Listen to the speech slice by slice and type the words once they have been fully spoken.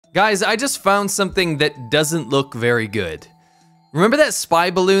Guys, I just found something that doesn't look very good. Remember that spy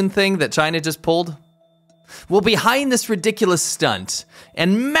balloon thing that China just pulled? Well, behind this ridiculous stunt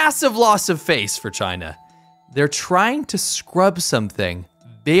and massive loss of face for China, they're trying to scrub something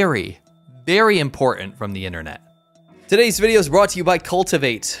very, very important from the internet. Today's video is brought to you by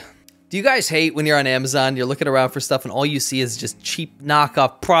Cultivate. Do you guys hate when you're on Amazon, you're looking around for stuff and all you see is just cheap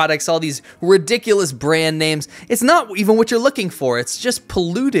knockoff products, all these ridiculous brand names? It's not even what you're looking for. It's just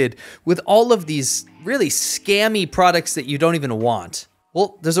polluted with all of these really scammy products that you don't even want.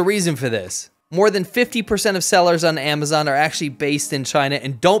 Well, there's a reason for this. More than 50% of sellers on Amazon are actually based in China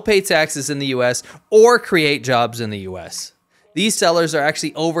and don't pay taxes in the US or create jobs in the US. These sellers are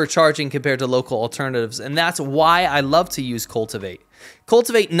actually overcharging compared to local alternatives, and that's why I love to use Cultivate.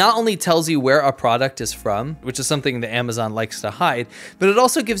 Cultivate not only tells you where a product is from, which is something that Amazon likes to hide, but it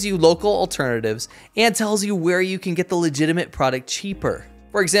also gives you local alternatives and tells you where you can get the legitimate product cheaper.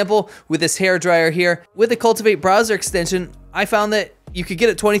 For example, with this hairdryer here, with the Cultivate browser extension, I found that you could get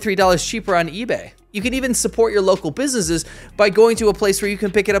it $23 cheaper on eBay. You can even support your local businesses by going to a place where you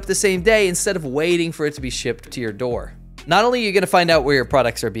can pick it up the same day instead of waiting for it to be shipped to your door. Not only are you going to find out where your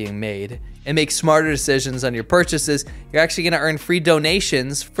products are being made and make smarter decisions on your purchases, you're actually going to earn free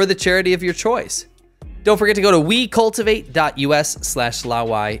donations for the charity of your choice. Don't forget to go to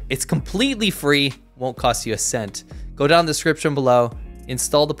wecultivate.us/Laowai. It's completely free, won't cost you a cent. Go down the description below,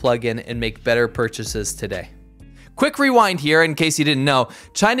 install the plugin, and make better purchases today. Quick rewind here in case you didn't know.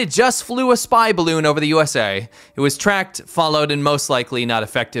 China just flew a spy balloon over the USA. It was tracked, followed, and most likely not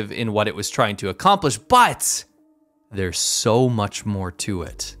effective in what it was trying to accomplish, but there's so much more to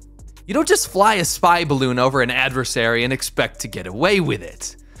it. You don't just fly a spy balloon over an adversary and expect to get away with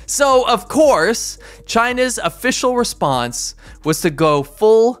it. So, of course, China's official response was to go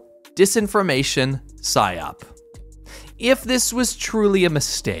full disinformation psyop. If this was truly a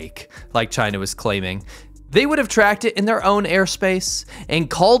mistake, like China was claiming, they would have tracked it in their own airspace and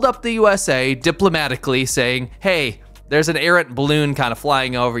called up the USA diplomatically saying, hey, there's an errant balloon kind of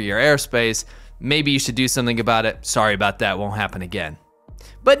flying over your airspace. Maybe you should do something about it. Sorry about that, won't happen again.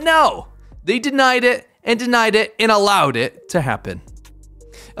 But no, they denied it and allowed it to happen.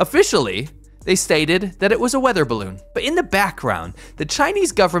 Officially, they stated that it was a weather balloon. But in the background, the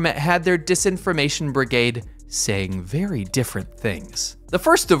Chinese government had their disinformation brigade saying very different things. The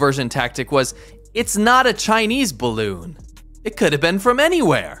first diversion tactic was, it's not a Chinese balloon. It could have been from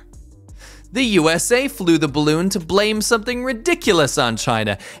anywhere. The USA flew the balloon to blame something ridiculous on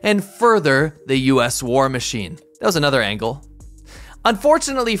China and further the US war machine. That was another angle.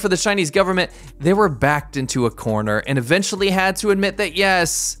 Unfortunately for the Chinese government, they were backed into a corner and eventually had to admit that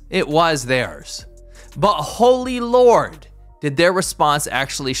yes, it was theirs. But holy Lord, did their response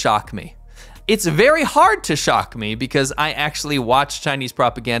actually shock me. It's very hard to shock me because I actually watch Chinese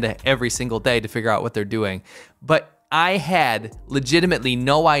propaganda every single day to figure out what they're doing. But I had legitimately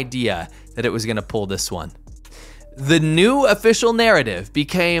no idea that it was gonna pull this one. The new official narrative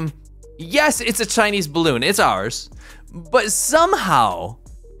became, yes, it's a Chinese balloon, it's ours, but somehow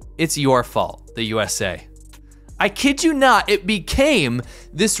it's your fault, the USA. I kid you not, it became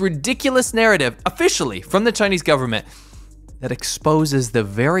this ridiculous narrative officially from the Chinese government that exposes the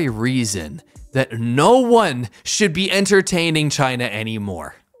very reason that no one should be entertaining China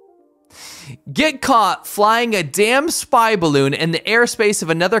anymore. Get caught flying a damn spy balloon in the airspace of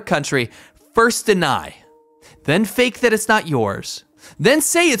another country, first deny, then fake that it's not yours, then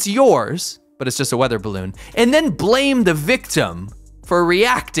say it's yours, but it's just a weather balloon, and then blame the victim for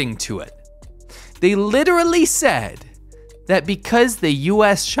reacting to it. They literally said that because the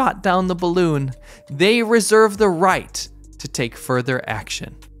US shot down the balloon, they reserve the right to take further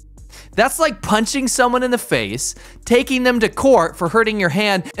action. That's like punching someone in the face, taking them to court for hurting your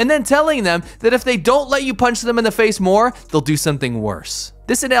hand, and then telling them that if they don't let you punch them in the face more, they'll do something worse.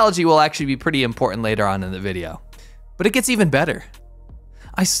 This analogy will actually be pretty important later on in the video. But it gets even better.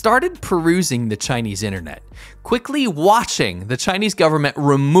 I started perusing the Chinese internet, quickly watching the Chinese government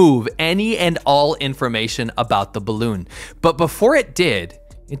remove any and all information about the balloon. But before it did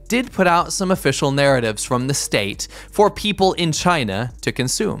put out some official narratives from the state for people in China to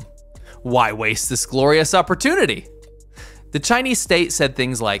consume. Why waste this glorious opportunity? The Chinese state said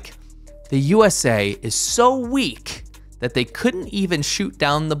things like, the USA is so weak that they couldn't even shoot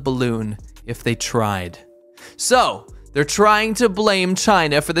down the balloon if they tried. So, they're trying to blame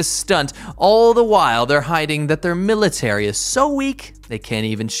China for this stunt, all the while they're hiding that their military is so weak they can't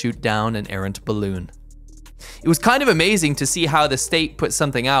even shoot down an errant balloon. It was kind of amazing to see how the state put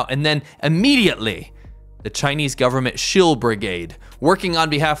something out and then immediately the Chinese government shill brigade, working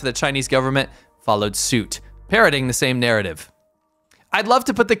on behalf of the Chinese government, followed suit, parroting the same narrative. I'd love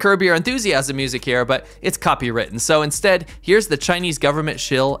to put the Curb Your Enthusiasm music here, but it's copywritten. So instead, here's the Chinese government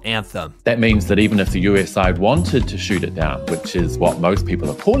shill anthem. That means that even if the US side wanted to shoot it down, which is what most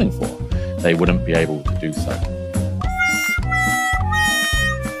people are calling for, they wouldn't be able to do so.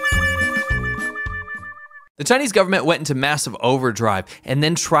 The Chinese government went into massive overdrive and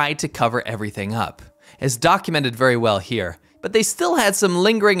then tried to cover everything up, as documented very well here. But they still had some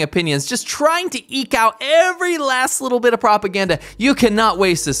lingering opinions, just trying to eke out every last little bit of propaganda. You cannot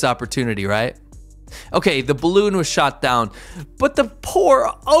waste this opportunity, right? Okay, the balloon was shot down, but the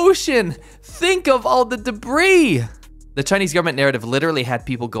poor ocean! Think of all the debris! The Chinese government narrative literally had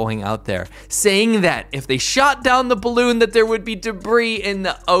people going out there saying that if they shot down the balloon that there would be debris in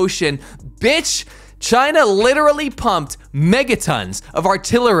the ocean. Bitch! China literally pumped megatons of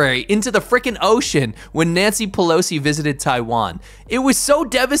artillery into the frickin' ocean when Nancy Pelosi visited Taiwan. It was so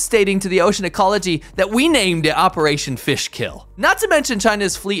devastating to the ocean ecology that we named it Operation Fish Kill. Not to mention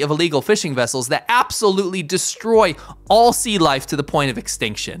China's fleet of illegal fishing vessels that absolutely destroy all sea life to the point of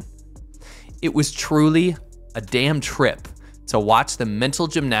extinction. It was truly a damn trip to watch the mental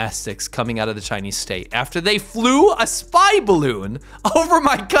gymnastics coming out of the Chinese state after they flew a spy balloon over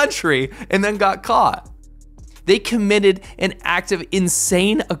my country and then got caught. They committed an act of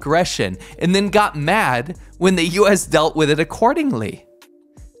insane aggression and then got mad when the US dealt with it accordingly.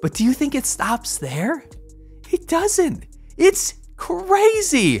 But do you think it stops there? It doesn't. It's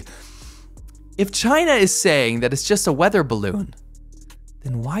crazy. If China is saying that it's just a weather balloon,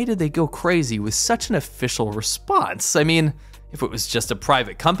 then why did they go crazy with such an official response? I mean, if it was just a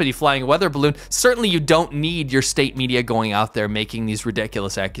private company flying a weather balloon, certainly you don't need your state media going out there making these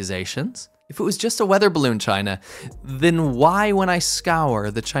ridiculous accusations. If it was just a weather balloon, China, then why, when I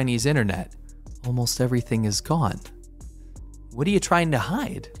scour the Chinese internet, almost everything is gone? What are you trying to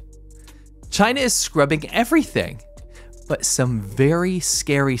hide? China is scrubbing everything, but some very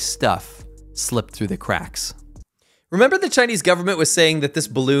scary stuff slipped through the cracks. Remember the Chinese government was saying that this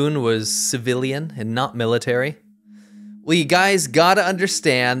balloon was civilian and not military? Well, you guys gotta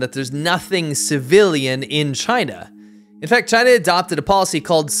understand that there's nothing civilian in China. In fact, China adopted a policy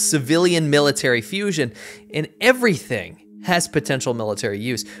called civilian-military fusion, and everything has potential military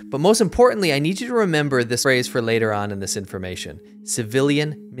use. But most importantly, I need you to remember this phrase for later on in this information: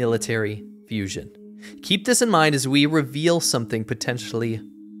 civilian-military fusion. Keep this in mind as we reveal something potentially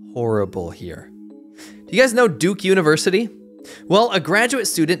horrible here. Do you guys know Duke University? Well, a graduate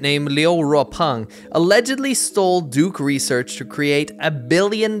student named Liu Ruopeng allegedly stole Duke research to create a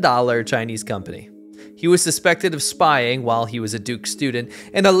billion-dollar Chinese company. He was suspected of spying while he was a Duke student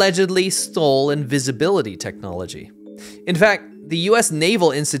and allegedly stole invisibility technology. In fact, the US Naval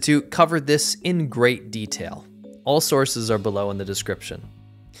Institute covered this in great detail. All sources are below in the description.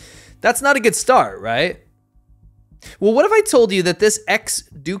 That's not a good start, right? Well, what if I told you that this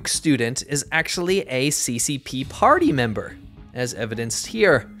ex-Duke student is actually a CCP party member, as evidenced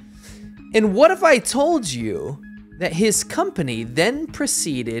here? And what if I told you that his company then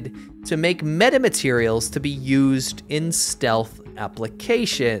proceeded to make metamaterials to be used in stealth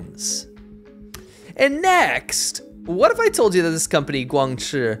applications? And next, what if I told you that this company,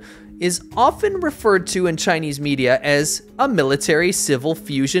 Guangchi, is often referred to in Chinese media as a military-civil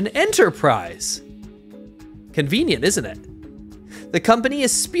fusion enterprise? Convenient, isn't it? The company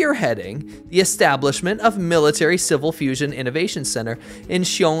is spearheading the establishment of Military Civil Fusion Innovation Center in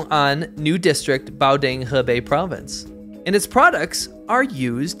Xiong'an New District, Baoding, Hebei Province. And its products are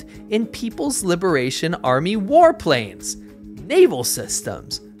used in People's Liberation Army warplanes, naval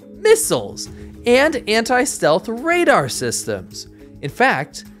systems, missiles, and anti-stealth radar systems. In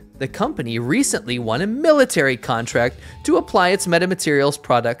fact, the company recently won a military contract to apply its metamaterials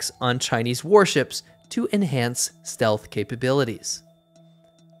products on Chinese warships to enhance stealth capabilities.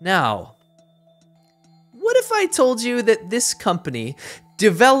 Now, what if I told you that this company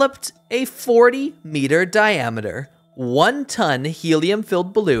developed a 40-meter diameter, 1-ton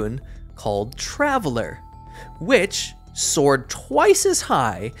helium-filled balloon called Traveler, which soared twice as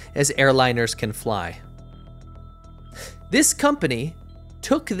high as airliners can fly? This company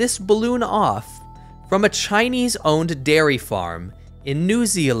took this balloon off from a Chinese-owned dairy farm in New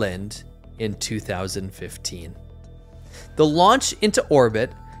Zealand in 2015. The launch into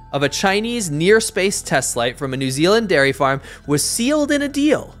orbit of a Chinese near-space test flight from a New Zealand dairy farm was sealed in a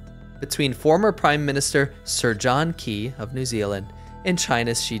deal between former Prime Minister Sir John Key of New Zealand and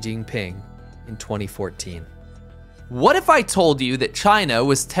China's Xi Jinping in 2014. What if I told you that China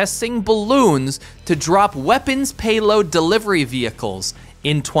was testing balloons to drop weapons payload delivery vehicles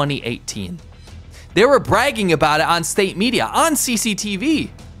in 2018? They were bragging about it on state media, on CCTV.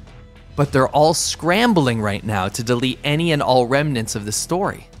 but they're all scrambling right now to delete any and all remnants of the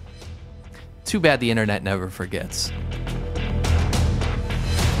story. Too bad the internet never forgets.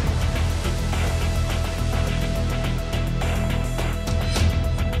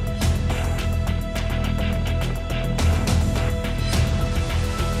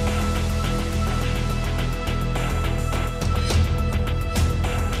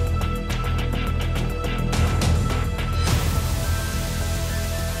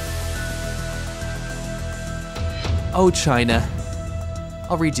 Oh, China.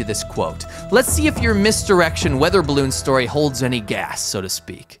 I'll read you this quote. Let's see if your misdirection weather balloon story holds any gas, so to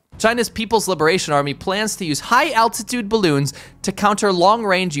speak. China's People's Liberation Army plans to use high-altitude balloons to counter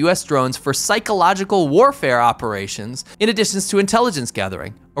long-range US drones for psychological warfare operations, in addition to intelligence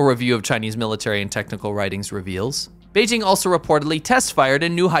gathering, a review of Chinese military and technical writings reveals. Beijing also reportedly test-fired a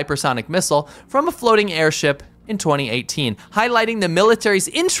new hypersonic missile from a floating airship in 2018, highlighting the military's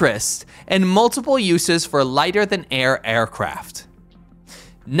interest and multiple uses for lighter-than-air aircraft.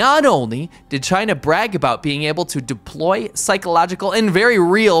 Not only did China brag about being able to deploy psychological and very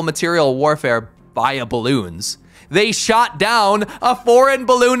real material warfare via balloons, they shot down a foreign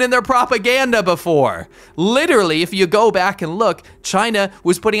balloon in their propaganda before. Literally, if you go back and look, China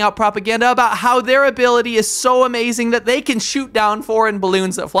was putting out propaganda about how their ability is so amazing that they can shoot down foreign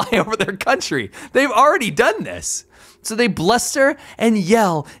balloons that fly over their country. They've already done this. So they bluster and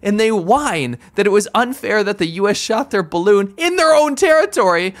yell and they whine that it was unfair that the US shot their balloon in their own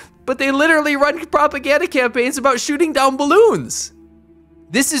territory, but they literally run propaganda campaigns about shooting down balloons.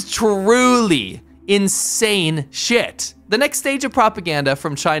 This is truly insane shit. The next stage of propaganda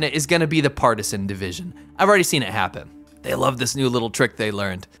from China is gonna be the partisan division. I've already seen it happen. They love this new little trick they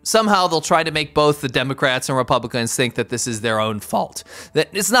learned. Somehow they'll try to make both the Democrats and Republicans think that this is their own fault. That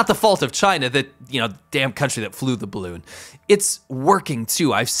it's not the fault of China, that, damn country that flew the balloon. It's working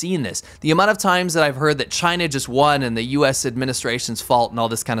too, I've seen this. The amount of times that I've heard that China just won and the US administration's fault and all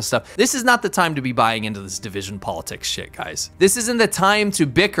this kind of stuff. This is not the time to be buying into this division politics shit, guys. This isn't the time to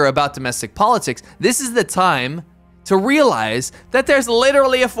bicker about domestic politics. This is the time to realize that there's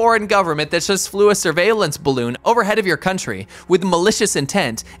literally a foreign government that just flew a surveillance balloon overhead of your country with malicious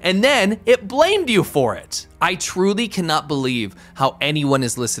intent, and then it blamed you for it. I truly cannot believe how anyone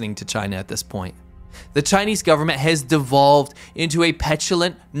is listening to China at this point. The Chinese government has devolved into a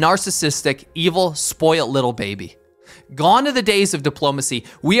petulant, narcissistic, evil, spoiled little baby. Gone are the days of diplomacy.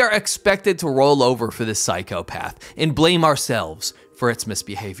 We are expected to roll over for this psychopath and blame ourselves for its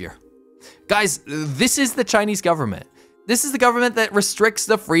misbehavior. Guys, this is the Chinese government. This is the government that restricts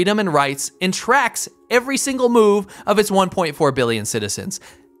the freedom and rights and tracks every single move of its 1.4 billion citizens.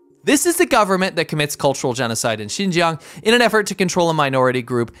 This is the government that commits cultural genocide in Xinjiang in an effort to control a minority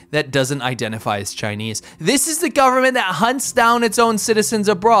group that doesn't identify as Chinese. This is the government that hunts down its own citizens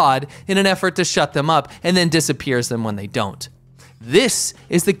abroad in an effort to shut them up and then disappears them when they don't. This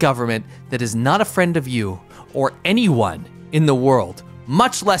is the government that is not a friend of you or anyone in the world,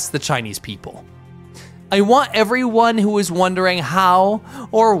 much less the Chinese people. I want everyone who is wondering how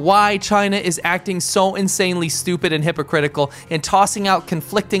or why China is acting so insanely stupid and hypocritical and tossing out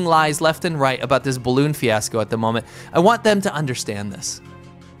conflicting lies left and right about this balloon fiasco at the moment, I want them to understand this.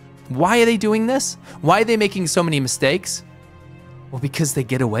 Why are they doing this? Why are they making so many mistakes? Well, because they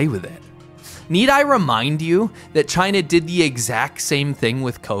get away with it. Need I remind you that China did the exact same thing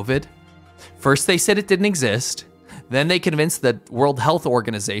with COVID? First, they said it didn't exist. Then they convinced the World Health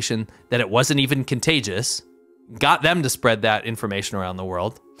Organization that it wasn't even contagious, got them to spread that information around the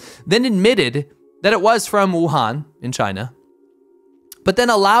world, then admitted that it was from Wuhan in China, but then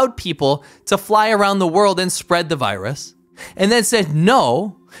allowed people to fly around the world and spread the virus, and then said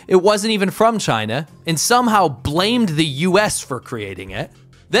no, it wasn't even from China, and somehow blamed the US for creating it.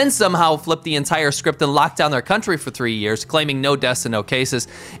 Then somehow flipped the entire script and locked down their country for 3 years, claiming no deaths and no cases,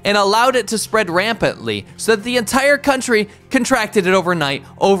 and allowed it to spread rampantly so that the entire country contracted it overnight,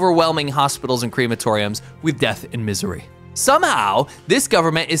 overwhelming hospitals and crematoriums with death and misery. Somehow, this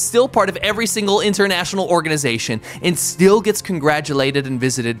government is still part of every single international organization and still gets congratulated and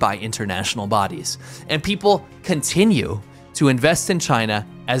visited by international bodies. And people continue to invest in China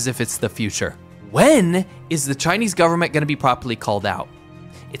as if it's the future. When is the Chinese government going to be properly called out?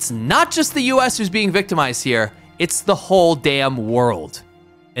 It's not just the US who's being victimized here, it's the whole damn world.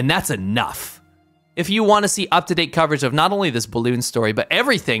 And that's enough. If you want to see up-to-date coverage of not only this balloon story, but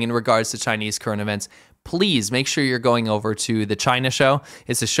everything in regards to Chinese current events, please make sure you're going over to The China Show.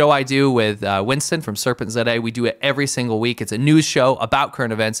 It's a show I do with Winston from Serpent ZA. We do it every single week. It's a news show about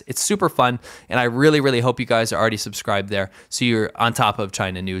current events. It's super fun, and I really, really hope you guys are already subscribed there so you're on top of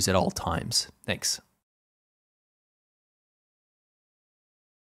China news at all times. Thanks.